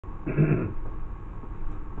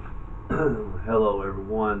Hello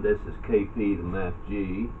everyone, this is KP the Math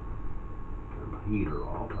G. Turn my heater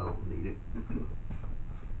off, I don't need it.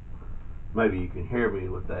 Maybe you can hear me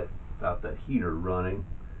with that without that heater running.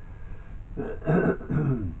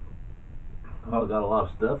 Oh, I got a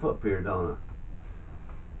lot of stuff up here, don't I?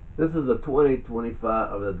 This is the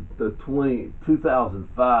 2025 or the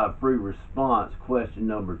 2005 free response question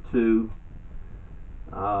number 2.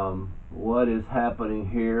 What is happening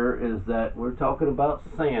here is that we're talking about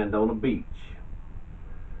sand on a beach.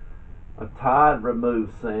 A tide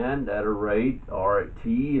removes sand at a rate, R at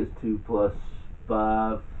T is 2 plus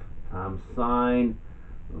 5 times sine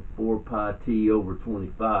of 4 pi T over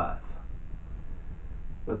 25.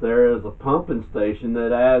 But there is a pumping station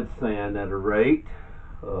that adds sand at a rate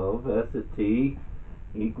of S at T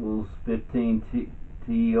equals 15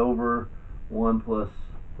 T over 1 plus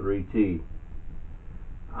 3T.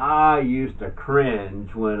 I used to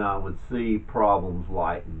cringe when I would see problems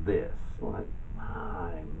like this. Like,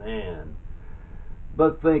 my man.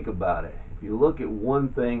 But think about it. If you look at one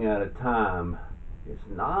thing at a time, it's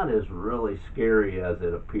not as really scary as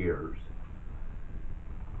it appears.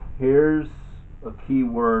 Here's a key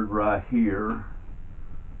word right here.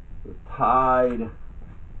 The tide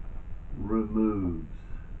removes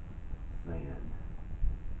sand.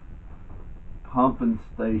 Pumping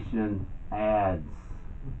station adds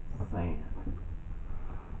sand.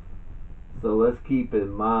 So let's keep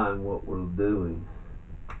in mind what we're doing.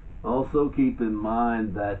 Also keep in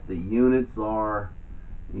mind that the units are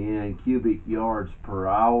in cubic yards per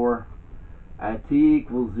hour. At T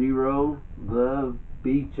equals 0, the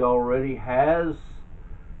beach already has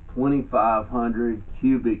 2,500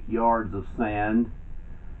 cubic yards of sand,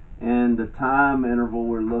 and the time interval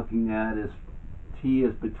we're looking at is T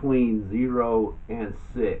is between 0 and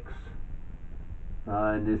 6.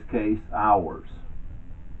 In this case, hours.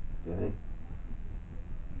 Okay.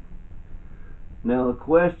 Now the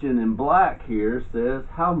question in black here says,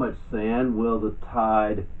 how much sand will the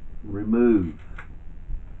tide remove?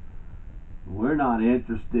 We're not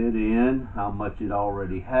interested in how much it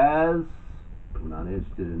already has. We're not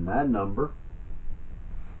interested in that number.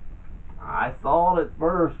 I thought at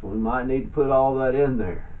first we might need to put all that in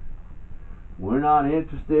there. We're not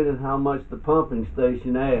interested in how much the pumping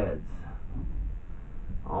station adds.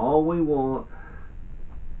 All we want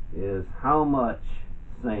is how much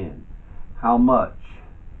sand. How much?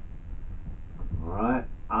 Alright,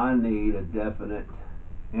 I need a definite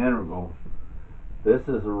integral. This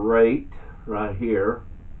is a rate right here.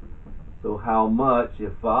 So how much,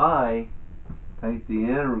 if I take the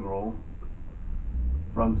integral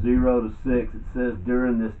from 0 to 6, it says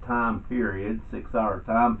during this time period, 6-hour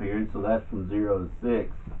time period, so that's from 0 to 6,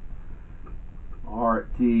 R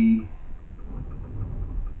at T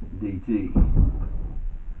dt.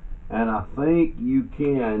 And I think you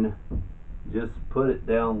can just put it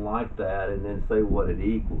down like that and then say what it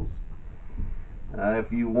equals.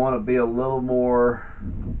 If you want to be a little more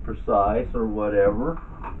precise or whatever,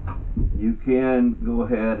 you can go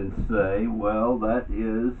ahead and say, well, that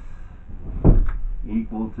is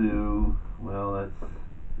equal to, well, that's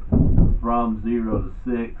from 0 to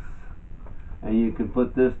 6, and you can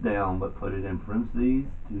put this down, but put it in parentheses,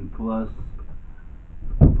 2 plus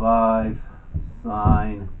 5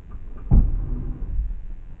 sine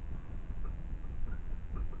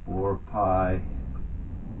 4 pi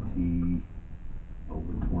T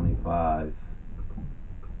over 25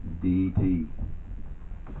 dt.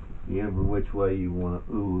 Remember which way you want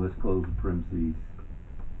to, let's close the parentheses.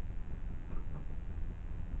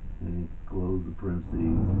 And close the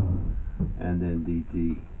parentheses, and then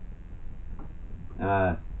dt.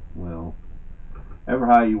 Well, ever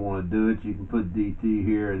how you want to do it, you can put dt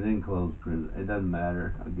here and then close parentheses. It doesn't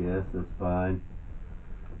matter, I guess, that's fine.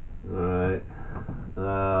 Alright,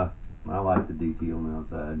 I like the dt on the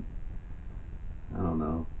outside. I don't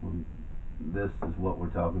know. This is what we're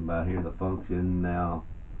talking about here, the function now.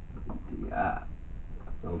 dt.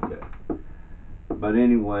 Okay. But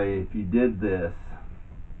anyway, if you did this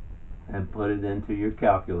and put it into your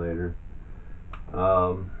calculator,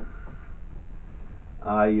 I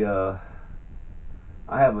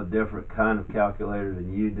have a different kind of calculator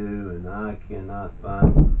than you do, and I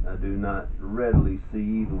do not readily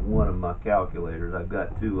see either one of my calculators. I've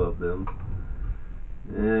got 2 of them.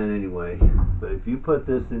 And anyway, but if you put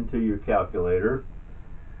this into your calculator,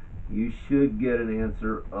 you should get an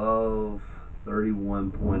answer of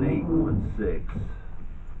 31.816.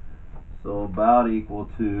 So about equal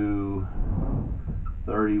to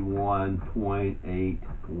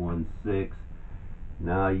 31.816.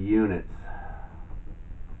 Now units.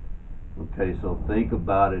 Okay, so think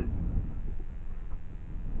about it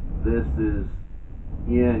this is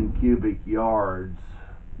in cubic yards,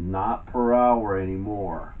 not per hour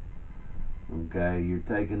anymore. Okay, you're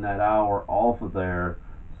taking that hour off of there,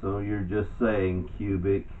 so you're just saying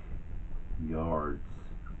cubic yards.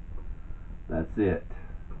 That's it.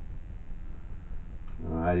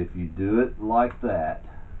 Alright, if you do it like that,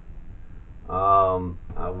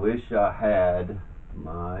 I wish I had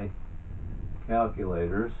my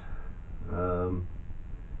calculators. I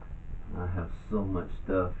have so much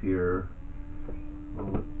stuff here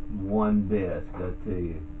on one desk, I tell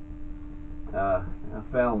you. I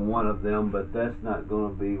found one of them, but that's not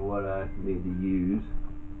going to be what I need to use.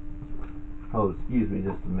 Oh, excuse me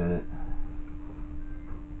just a minute.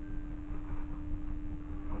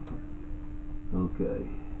 Okay.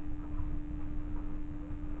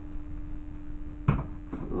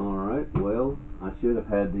 Alright, well, I should have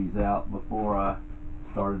had these out before I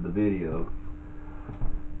started the video.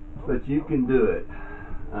 But you can do it.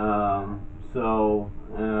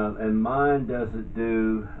 And mine doesn't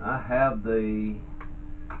do, I have the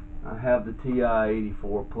TI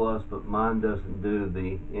 84 Plus, but mine doesn't do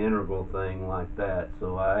the integral thing like that,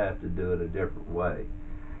 so I have to do it a different way.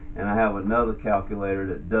 And I have another calculator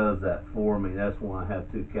that does that for me. That's why I have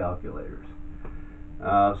two calculators.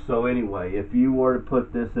 So anyway, if you were to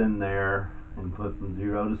put this in there and put from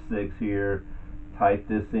 0 to 6 here, type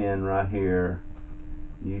this in right here,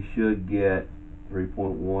 you should get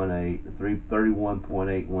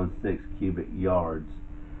 31.816 cubic yards.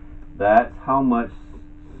 That's how much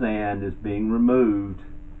sand is being removed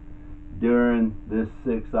during this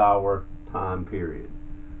 6-hour time period.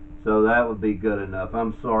 So that would be good enough.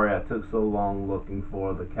 I'm sorry I took so long looking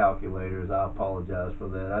for the calculators. I apologize for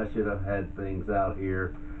that. I should have had things out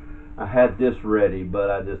here. I had this ready,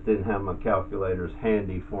 but I just didn't have my calculators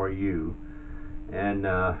handy for you. And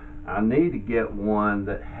I need to get one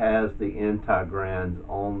that has the integrands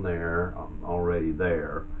on there, already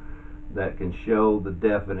there, that can show the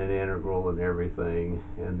definite integral and everything,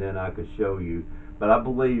 and then I could show you. But I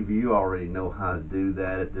believe you already know how to do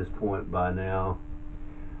that at this point by now.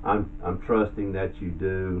 I'm trusting that you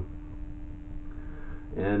do.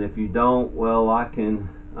 And if you don't, well, I can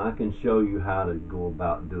show you how to go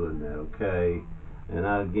about doing that, okay? And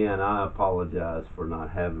again, I apologize for not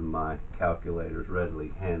having my calculators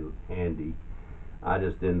readily handy. I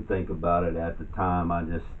just didn't think about it at the time. I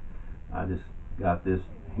just got this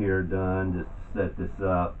here done, just set this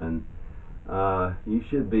up, and you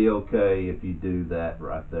should be okay if you do that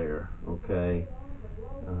right there, okay?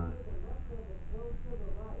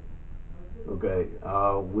 Okay,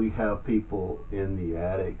 we have people in the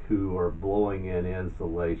attic who are blowing in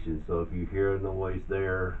insulation, so if you hear a noise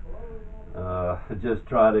there, just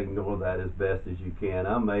try to ignore that as best as you can.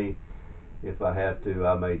 I may, if I have to,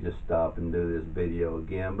 I may just stop and do this video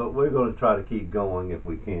again, but we're going to try to keep going if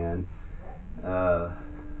we can.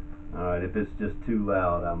 Alright, if it's just too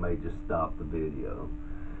loud, I may just stop the video.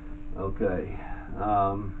 Okay,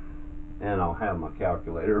 and I'll have my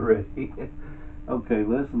calculator ready. Okay,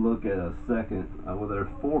 let's look at a second. Well, there's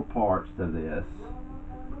 4 parts to this,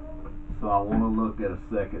 so I want to look at a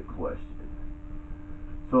second question.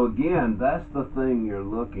 So again, that's the thing you're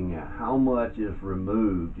looking at. How much is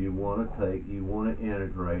removed? You want to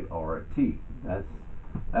integrate R at T. That's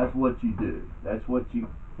what you do. That's what you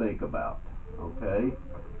think about. Okay?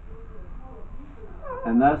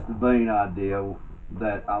 And that's the main idea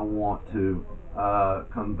that I want to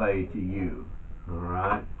convey to you.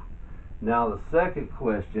 Alright? Now the second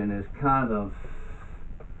question is kind of,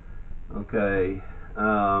 okay,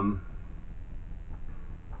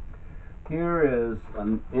 here is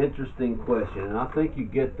an interesting question, and I think you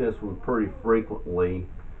get this one pretty frequently.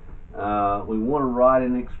 We want to write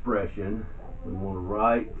an expression. We want to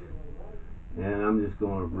write, and I'm just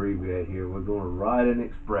going to abbreviate here. We're going to write an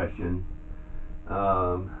expression,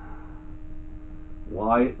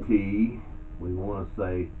 y at t. We want to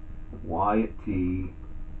say y at t.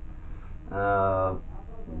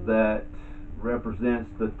 That represents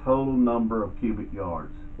the total number of cubic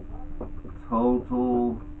yards.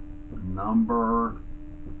 Total number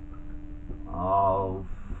of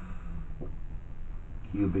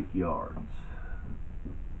cubic yards.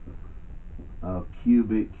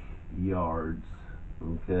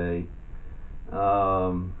 Okay.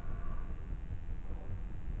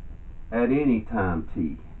 At any time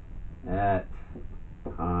t. At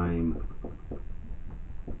time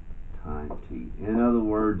t. In other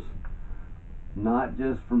words, not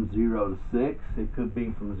just from 0 to 6, it could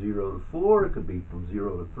be from 0 to 4, it could be from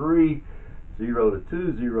 0 to 3, 0 to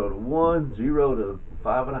 2, 0 to 1, 0 to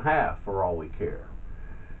 5.5 for all we care.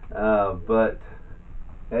 But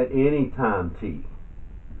at any time t.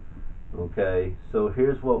 Okay, so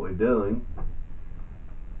here's what we're doing.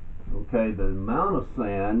 Okay, the amount of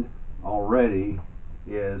sand already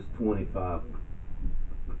is 25.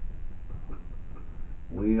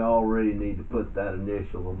 We already need to put that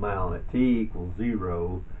initial amount at t equals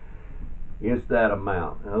 0. It's that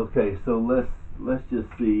amount. Okay, so let's just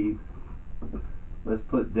see. Let's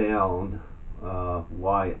put down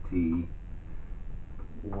y at t.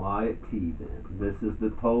 Y at t then. This is the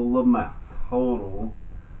total amount. Total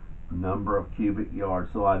number of cubic yards.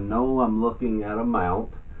 So I know I'm looking at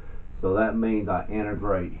amount. So that means I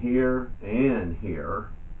integrate here and here.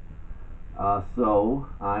 So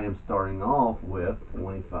I am starting off with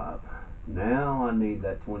 25. Now I need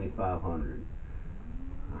that 2,500.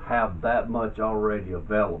 I have that much already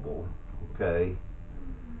available. Okay.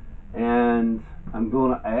 And I'm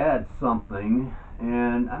going to add something,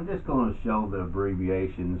 and I'm just going to show the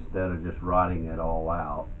abbreviation instead of just writing it all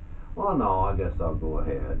out. Well, no, I guess I'll go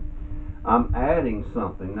ahead. I'm adding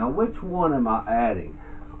something. Now, which one am I adding?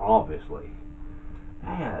 Obviously,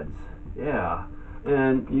 adds. Yeah,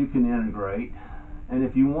 and you can integrate. And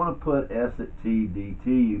if you want to put s at t dt,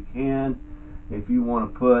 you can. If you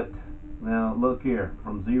want to put, now look here,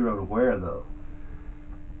 from 0 to where though?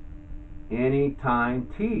 Any time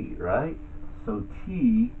t, right? So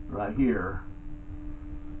t right here.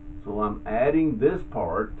 So I'm adding this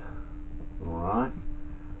part, all right?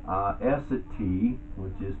 S at t,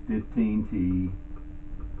 which is 15t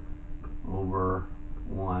over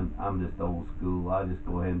 1. I'm just old school. I just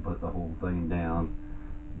go ahead and put the whole thing down.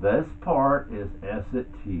 This part is S at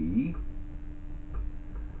t.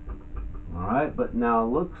 Alright, but now it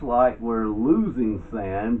looks like we're losing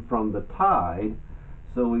sand from the tide,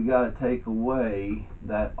 so we got to take away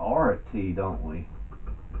that R at t, don't we?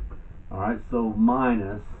 Alright, so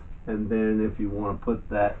minus, and then if you want to put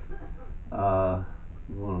that,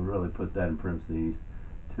 you want to really put that in parentheses,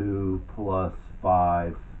 2 plus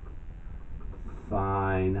 5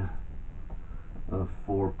 sine of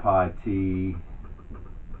 4 pi t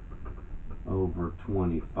over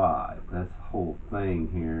 25. That's the whole thing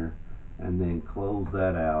here. And then close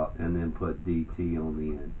that out and then put dt on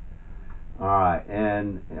the end. Alright,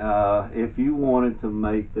 and if you wanted to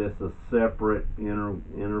make this a separate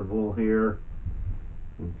interval here,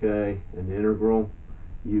 okay, an integral,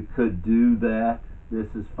 you could do that. This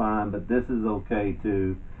is fine, but this is okay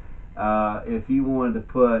too. If you wanted to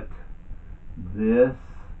put this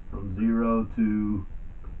from 0 to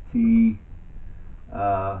t,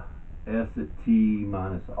 s at t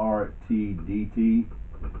minus r at t dt,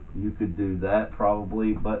 you could do that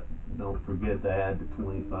probably, but don't forget to add the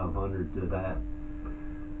 2,500 to that.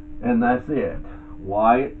 And that's it.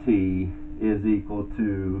 Y at t is equal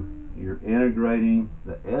to, you're integrating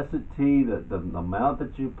the s at t, the amount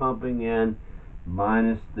that you're pumping in,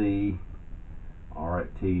 minus the r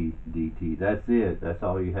at t dt. That's it. That's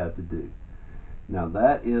all you have to do. Now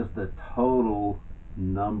that is the total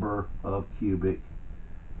number of cubic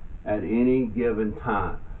at any given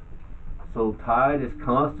time. So tide is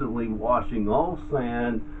constantly washing off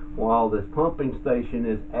sand while this pumping station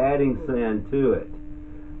is adding sand to it.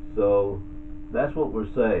 So that's what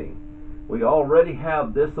we're saying. We already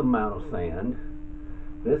have this amount of sand.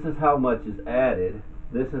 This is how much is added.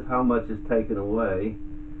 This is how much is taken away.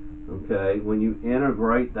 Okay, when you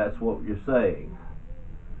integrate, that's what you're saying.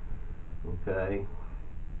 Okay,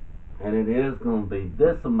 and it is going to be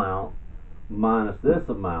this amount minus this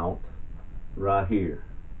amount right here.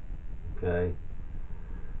 Okay,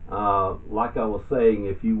 like I was saying,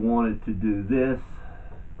 if you wanted to do this,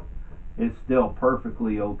 it's still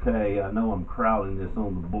perfectly okay. I know I'm crowding this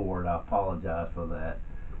on the board. I apologize for that.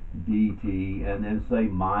 dt, and then say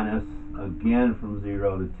minus, again from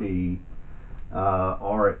 0 to t,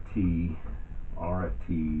 r at t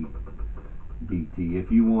dt.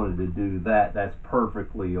 If you wanted to do that, that's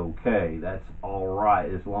perfectly okay. That's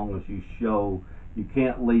alright, as long as you show, you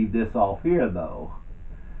can't leave this off here though.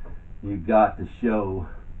 You've got to show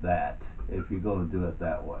that if you're going to do it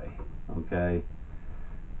that way. Okay?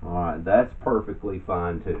 Alright, that's perfectly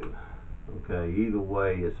fine too. Okay, either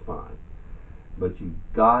way is fine. But you've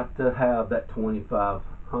got to have that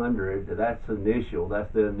 2,500. That's initial.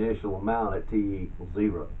 That's the initial amount at t equals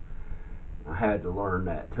 0. I had to learn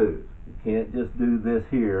that too. You can't just do this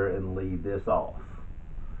here and leave this off.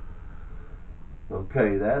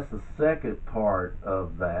 Okay, that's the second part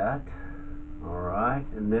of that. Alright,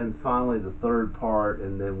 and then finally the third part,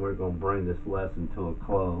 and then we're going to bring this lesson to a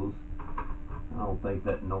close. I don't think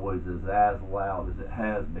that noise is as loud as it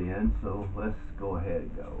has been, so let's go ahead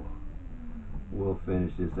and go. We'll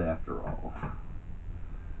finish this after all.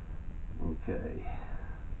 Okay.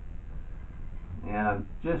 and I'm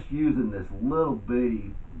just using this little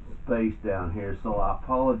bitty space down here, so I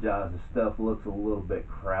apologize if stuff looks a little bit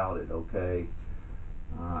crowded, okay?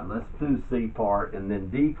 Alright, let's do C part, and then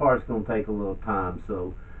D part's going to take a little time,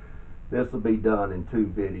 so this will be done in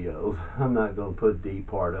 2 videos. I'm not going to put D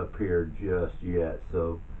part up here just yet,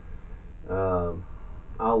 so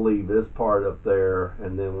I'll leave this part up there,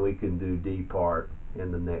 and then we can do D part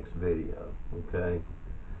in the next video, okay?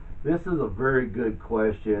 This is a very good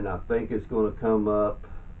question. I think it's going to come up.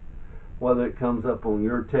 Whether it comes up on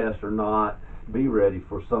your test or not, be ready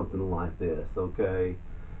for something like this, okay?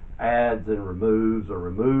 Adds and removes, or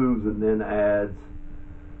removes and then adds.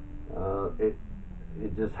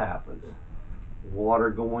 It just happens.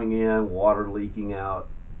 Water going in, water leaking out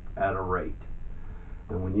at a rate.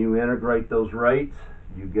 And when you integrate those rates,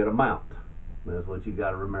 you get amount. That's what you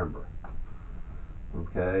got to remember.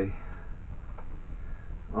 Okay?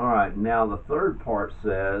 Alright, now the third part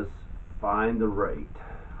says find the rate.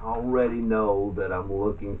 I already know that I'm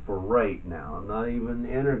looking for rate now. I'm not even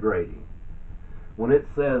integrating. When it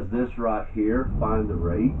says this right here, find the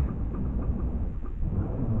rate,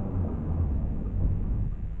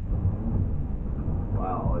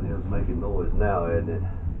 wow, it is making noise now, isn't it?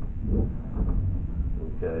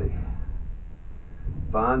 Okay.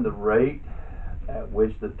 Find the rate at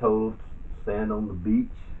which the total stand on the beach,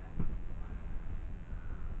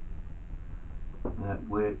 at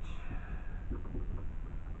which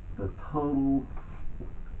the total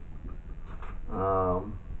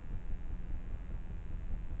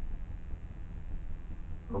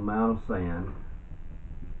amount of sand,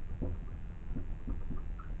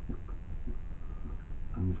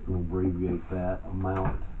 I'm just going to abbreviate that,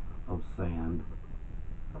 amount of sand,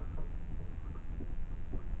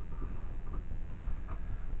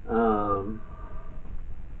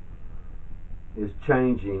 is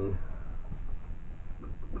changing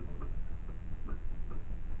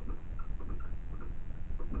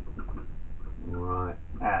right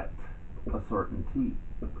at a certain t,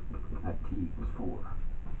 at t equals 4.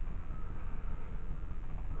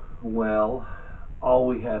 Well, all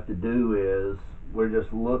we have to do is, we're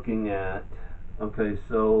just looking at, okay,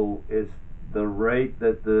 so it's the rate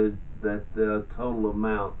that the total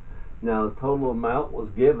amount. Now the total amount was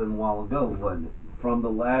given a while ago, wasn't it? From the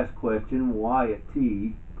last question, y at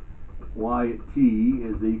t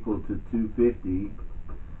is equal to 250,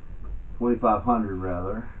 2500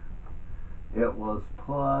 rather. It was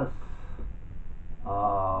plus,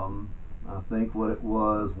 I think what it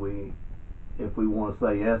was, if we want to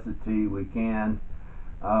say S at t, we can,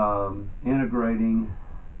 integrating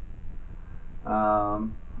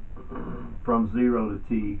from 0 to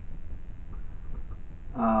t.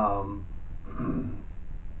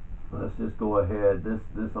 Let's just go ahead,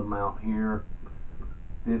 this amount here,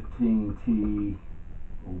 15t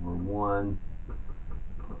over 1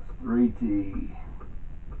 plus 3t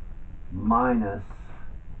minus,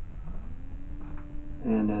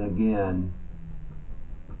 and then again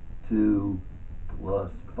 2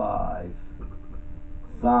 plus 5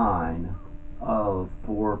 sine of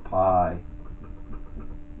 4 pi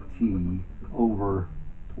t over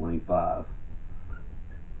 25.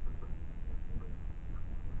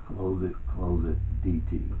 Close it,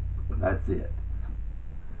 dt. That's it.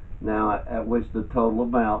 Now, at which the total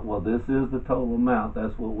amount, well, this is the total amount.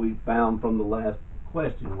 That's what we found from the last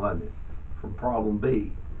question, wasn't it? From problem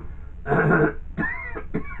B.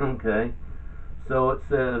 Okay. So it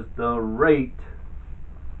says the rate.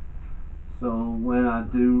 So when I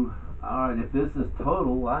do, alright, if this is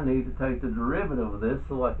total, I need to take the derivative of this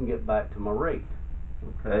so I can get back to my rate.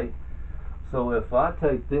 Okay. So if I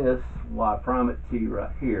take this y prime at t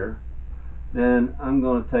right here, then I'm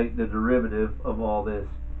going to take the derivative of all this.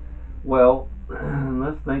 Well,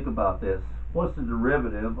 let's think about this. What's the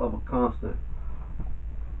derivative of a constant?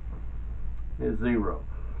 It's 0,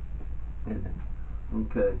 isn't it?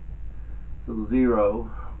 Okay. So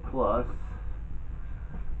 0 plus,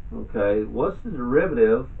 okay, what's the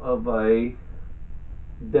derivative of a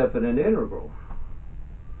definite integral?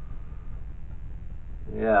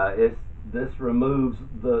 Yeah, this removes,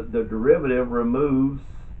 the derivative removes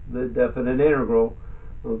the definite integral,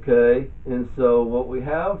 okay? And so what we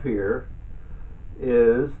have here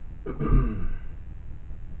is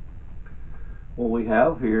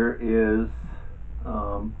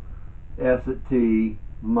s at t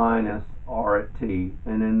minus r at t,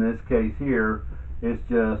 and in this case here it's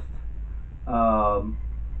just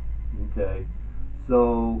okay,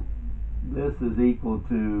 so this is equal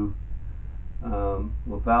to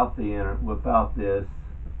without this,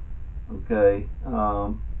 okay,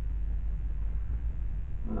 I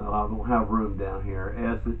don't have room down here,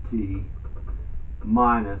 s at t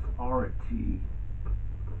minus r at t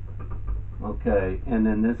Okay, and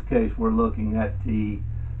in this case we're looking at t,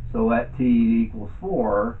 so at t equals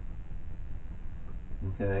 4,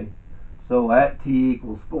 okay, so at t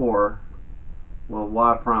equals 4, well,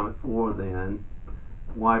 y prime at 4 then,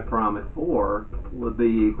 y prime at 4 would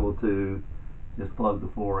be equal to, just plug the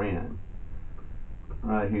 4 in,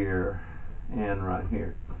 right here, and right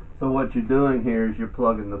here. So what you're doing here is you're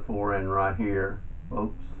plugging the 4 in right here.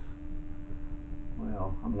 Oops.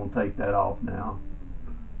 Well, I'm going to take that off now.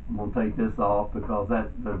 I'm going to take this off because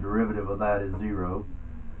the derivative of that is 0.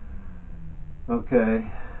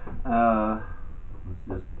 Okay. I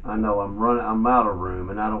know I'm out of room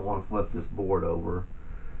and I don't want to flip this board over.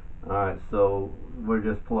 Alright, so we're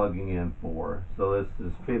just plugging in 4. So this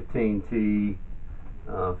is 15t,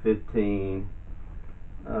 15,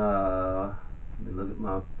 let me look at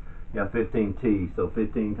my, 15t, so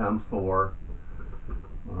 15 times 4.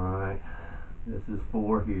 Alright, this is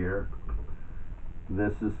 4 here.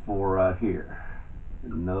 This is 4 right here.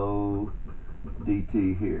 No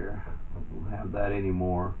dt here. We don't have that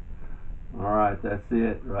anymore. Alright, that's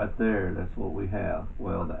it right there. That's what we have.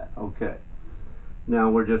 Well, that. Okay.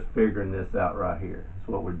 Now we're just figuring this out right here. That's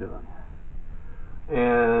what we're doing.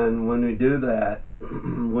 And when we do that,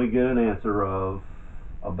 we get an answer of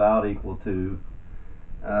about equal to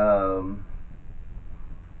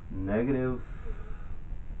negative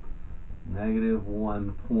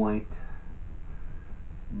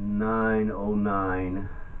 1.909.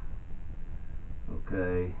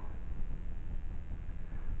 Okay,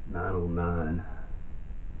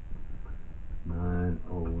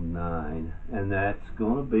 909, and that's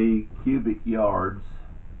going to be cubic yards.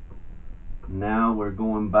 Now we're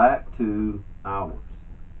going back to hours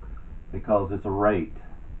because it's a rate.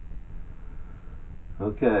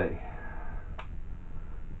 Okay.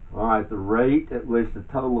 Alright, the rate at which the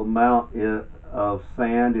total amount of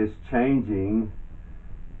sand is changing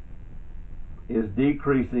is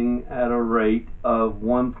decreasing at a rate of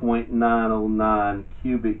 1.909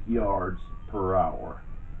 cubic yards per hour.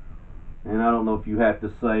 And I don't know if you have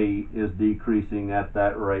to say is decreasing at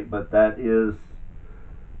that rate, but that's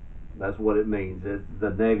what it means. The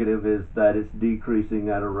negative is that it's decreasing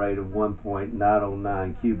at a rate of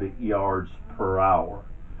 1.909 cubic yards per hour.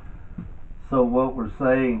 So what we're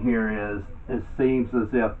saying here is it seems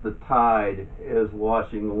as if the tide is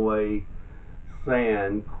washing away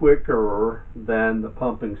sand quicker than the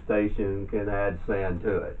pumping station can add sand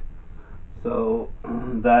to it. So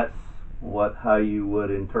that's how you would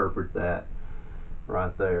interpret that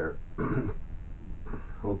right there.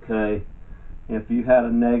 Okay, if you had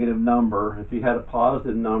a negative number, if you had a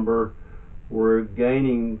positive number, we're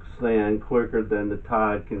gaining sand quicker than the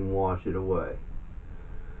tide can wash it away.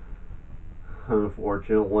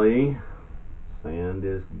 Unfortunately, sand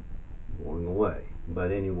is going away.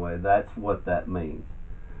 But anyway, that's what that means.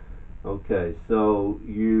 Okay, so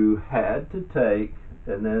you had to take,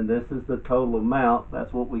 and then this is the total amount.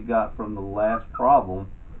 That's what we got from the last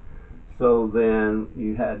problem. So then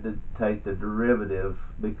you had to take the derivative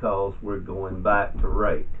because we're going back to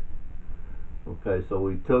rate. Okay, so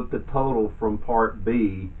we took the total from part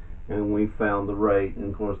B and we found the rate.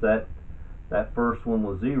 And of course that first one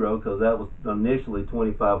was 0 because that was initially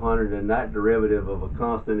 2,500, and that derivative of a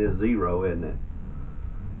constant is 0, isn't it?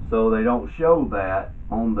 So they don't show that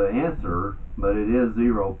on the answer, but it is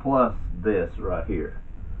 0 plus this right here.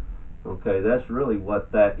 Okay, that's really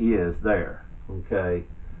what that is there. Okay,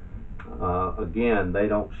 again, they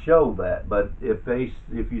don't show that, but if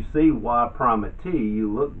you see y prime at t,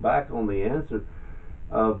 you look back on the answer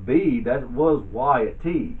of B, that was y at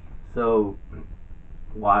t. So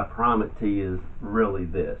y prime at t is really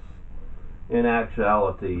this. In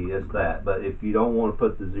actuality, it's that. But if you don't want to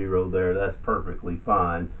put the 0 there, that's perfectly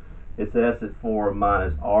fine. It's s at 4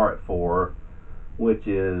 minus r at 4, which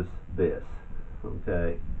is this.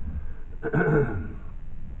 Okay.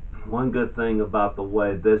 One good thing about the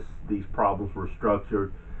way these problems were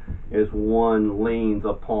structured is one leans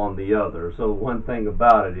upon the other. So one thing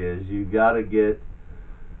about it is you got to get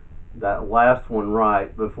that last one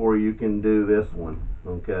right before you can do this one.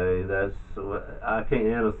 Okay, I can't,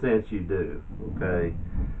 in a sense you do. Okay,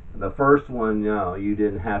 the first one, you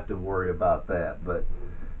didn't have to worry about that, but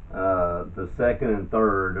the second and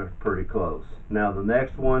third are pretty close. Now the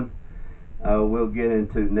next one we'll get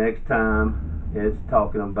into next time. It's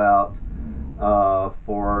talking about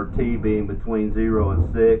for t being between 0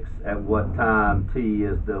 and 6, at what time t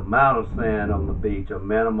is the amount of sand on the beach, a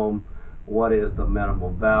minimum. What is the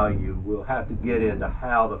minimum value? We'll have to get into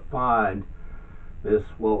how to find this,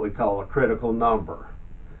 what we call a critical number.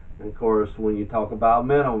 And of course, when you talk about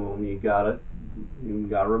minimum, you gotta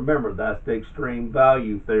remember that's the extreme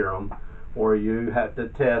value theorem, where you have to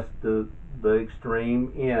test the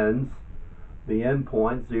extreme ends, the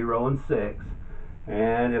endpoints 0 and 6,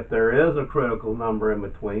 and if there is a critical number in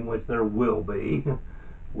between, which there will be,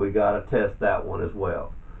 we got to test that one as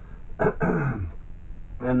well.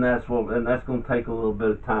 and that's going to take a little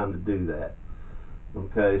bit of time to do that.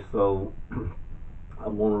 Okay, so I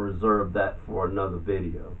want to reserve that for another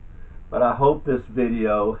video. But I hope this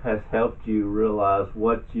video has helped you realize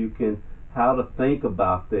how to think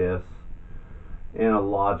about this in a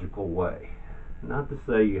logical way. Not to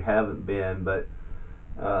say you haven't been, but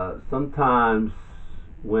sometimes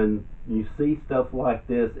when you see stuff like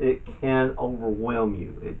this, it can overwhelm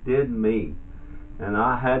you. It did me. And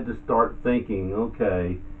I had to start thinking,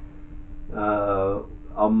 okay,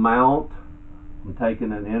 amount, I'm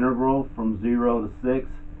taking an integral from 0 to 6.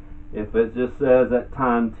 If it just says at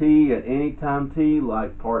time t, at any time t,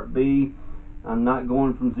 like part B, I'm not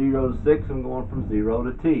going from 0 to 6, I'm going from 0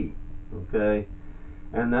 to t. Okay?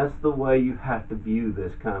 And that's the way you have to view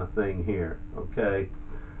this kind of thing here. Okay?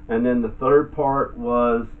 And then the third part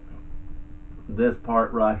was this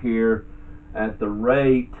part right here. At the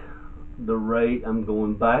rate, I'm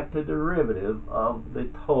going back to derivative of the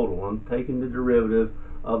total. I'm taking the derivative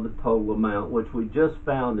of the total amount, which we just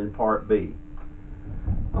found in part B.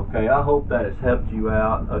 Okay, I hope that has helped you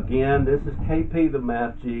out. Again, this is KP the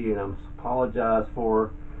Math G, and I apologize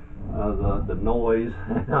for the noise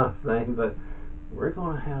and everything, but we're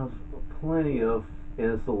going to have plenty of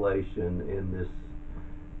insulation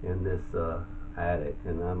in this attic,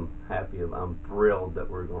 and I'm thrilled that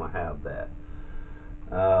we're going to have that.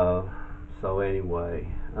 So anyway,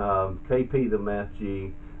 KP the Math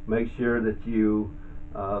G. Make sure that you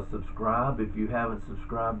subscribe if you haven't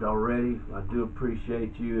subscribed already. I do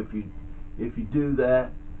appreciate you if you do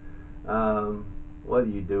that, whether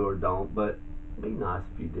you do or don't, but it'd be nice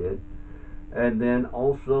if you did. And then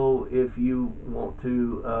also, if you want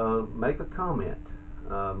to make a comment,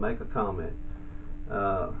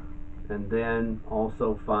 and then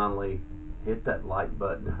also finally hit that like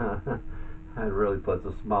button. It really puts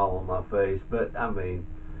a smile on my face, but I mean,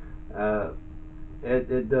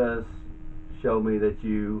 it does show me that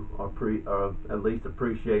you are at least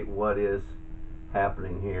appreciate what is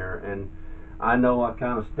happening here. And I know I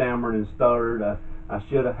kind of stammered and stuttered. I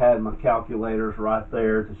should have had my calculators right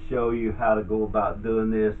there to show you how to go about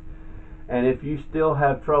doing this. And if you still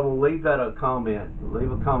have trouble, leave a comment.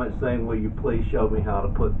 Leave a comment saying, will you please show me how to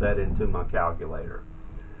put that into my calculator?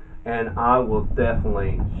 And I will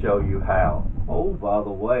definitely show you how. Oh, by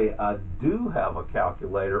the way, I do have a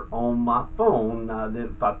calculator on my phone. Now,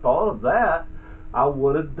 if I thought of that, I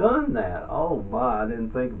would have done that. Oh my, I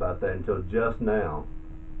didn't think about that until just now.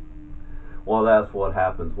 Well, that's what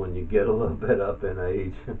happens when you get a little bit up in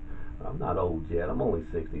age. I'm not old yet. I'm only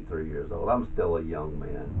 63 years old. I'm still a young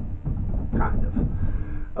man. Kind of.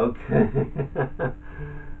 Okay.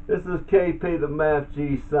 This is KP the Math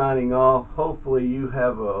G signing off. Hopefully you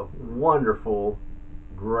have a wonderful,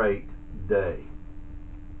 great day.